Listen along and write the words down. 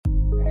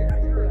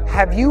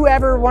Have you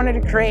ever wanted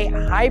to create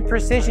high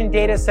precision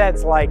data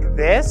sets like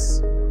this?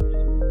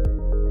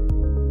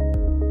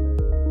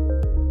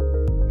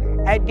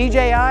 At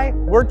DJI,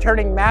 we're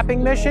turning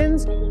mapping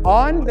missions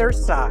on their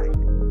side.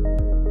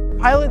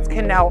 Pilots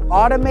can now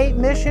automate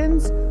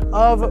missions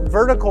of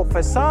vertical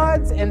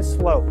facades and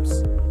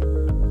slopes.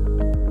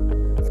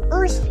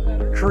 First,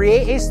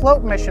 create a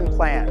slope mission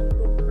plan.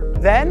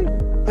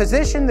 Then,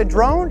 position the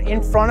drone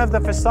in front of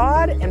the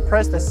facade and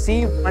press the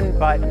C1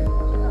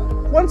 button.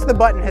 Once the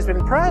button has been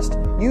pressed,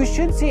 you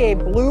should see a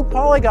blue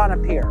polygon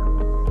appear.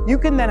 You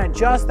can then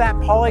adjust that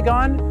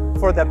polygon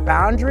for the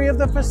boundary of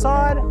the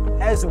facade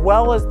as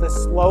well as the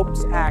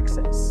slope's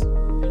axis.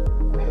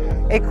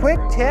 A quick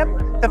tip,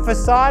 the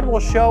facade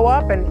will show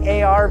up in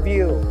AR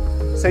view,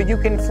 so you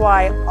can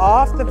fly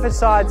off the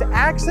facade's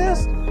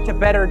axis to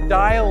better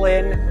dial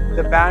in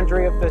the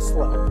boundary of the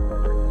slope.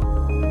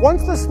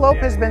 Once the slope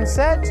has been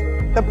set,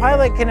 the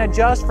pilot can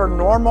adjust for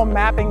normal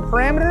mapping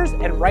parameters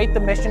and write the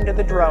mission to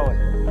the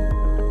drone.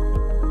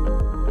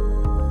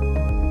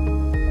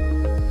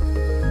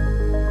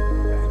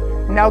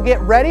 Now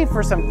get ready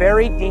for some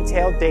very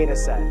detailed data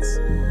sets.